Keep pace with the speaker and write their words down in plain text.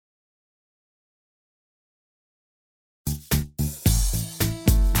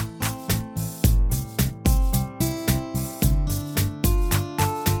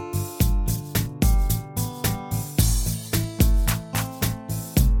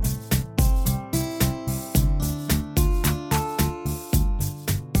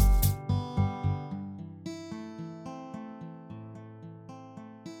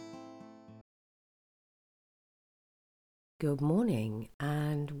Good morning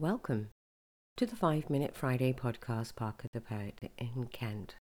and welcome to the 5 Minute Friday podcast, Parker the Poet in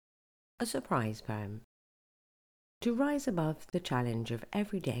Kent. A surprise poem. To rise above the challenge of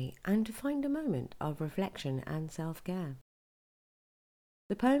every day and to find a moment of reflection and self-care.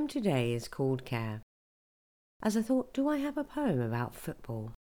 The poem today is called Care. As I thought, do I have a poem about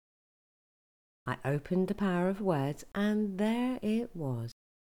football? I opened the power of words and there it was.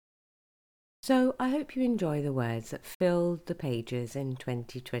 So I hope you enjoy the words that filled the pages in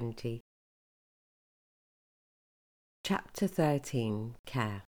 2020. Chapter 13,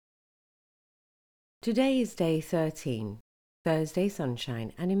 Care. Today is day 13, Thursday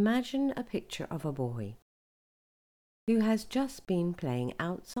sunshine, and imagine a picture of a boy who has just been playing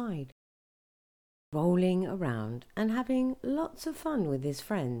outside, rolling around and having lots of fun with his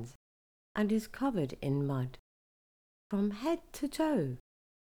friends, and is covered in mud from head to toe,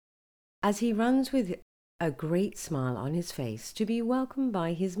 as he runs with a great smile on his face to be welcomed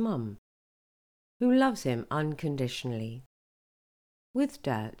by his mum, who loves him unconditionally, with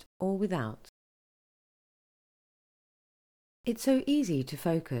dirt or without. It's so easy to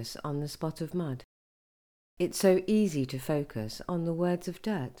focus on the spot of mud. It's so easy to focus on the words of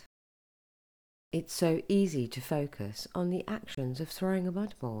dirt. It's so easy to focus on the actions of throwing a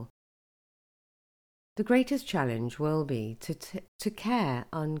mud ball. The greatest challenge will be to care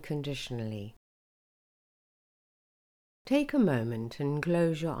unconditionally. Take a moment and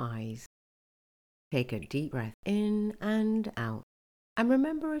close your eyes. Take a deep breath in and out, and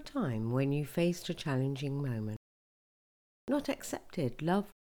remember a time when you faced a challenging moment, not accepted,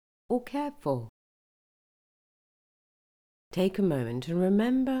 loved, or cared for. Take a moment and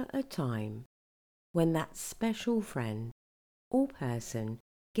remember a time when that special friend or person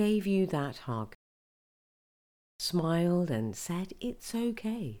gave you that hug, smiled and said it's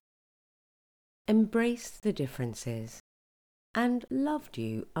okay, embraced the differences, and loved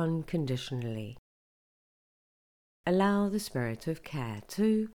you unconditionally. Allow the spirit of care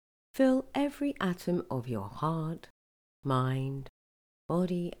to fill every atom of your heart, mind,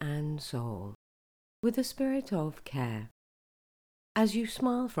 body and soul with the spirit of care, as you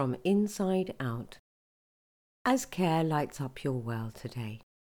smile from inside out, as care lights up your world today.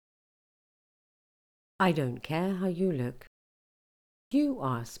 I don't care how you look. You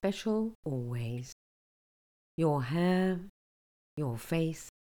are special always. Your hair, your face,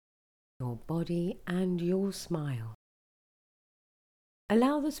 your body and your smile.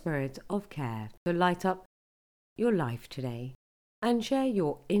 Allow the spirit of care to light up your life today and share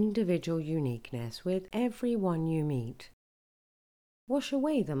your individual uniqueness with everyone you meet. Wash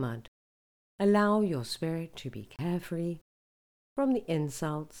away the mud. Allow your spirit to be carefree from the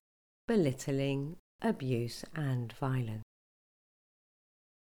insults, belittling, abuse and violence.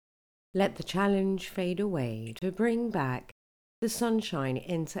 Let the challenge fade away to bring back the sunshine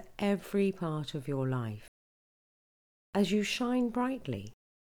into every part of your life, as you shine brightly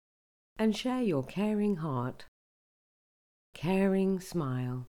and share your caring heart, caring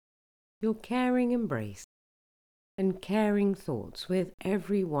smile, your caring embrace, and caring thoughts with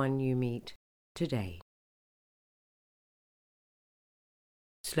everyone you meet today.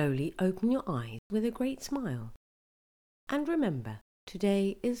 Slowly open your eyes with a great smile, and remember,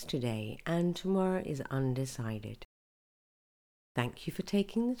 today is today and tomorrow is undecided. Thank you for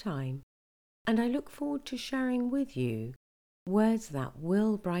taking the time, and I look forward to sharing with you words that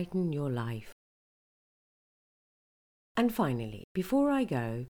will brighten your life. And finally, before I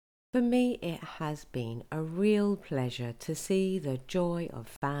go, for me it has been a real pleasure to see the joy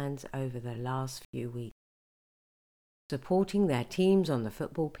of fans over the last few weeks, supporting their teams on the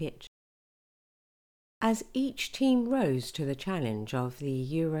football pitch, as each team rose to the challenge of the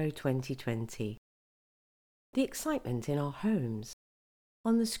Euro 2020. The excitement in our homes,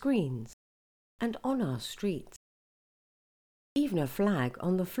 on the screens, and on our streets. Even a flag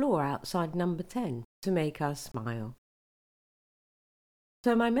on the floor outside number 10 to make us smile.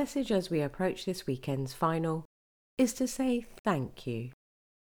 So my message as we approach this weekend's final is to say thank you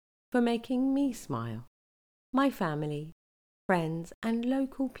for making me smile, my family, friends and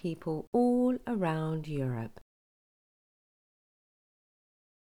local people all around Europe.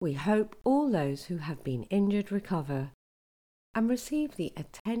 We hope all those who have been injured recover and receive the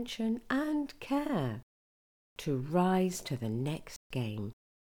attention and care to rise to the next game.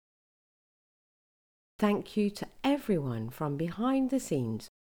 Thank you to everyone from behind the scenes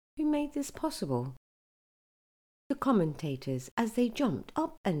who made this possible. The commentators as they jumped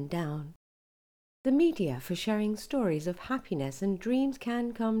up and down. The media for sharing stories of happiness and dreams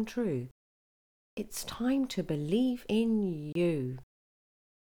can come true. It's time to believe in you.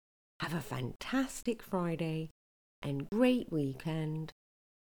 Have a fantastic Friday and great weekend.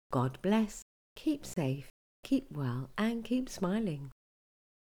 God bless, keep safe, keep well, and keep smiling.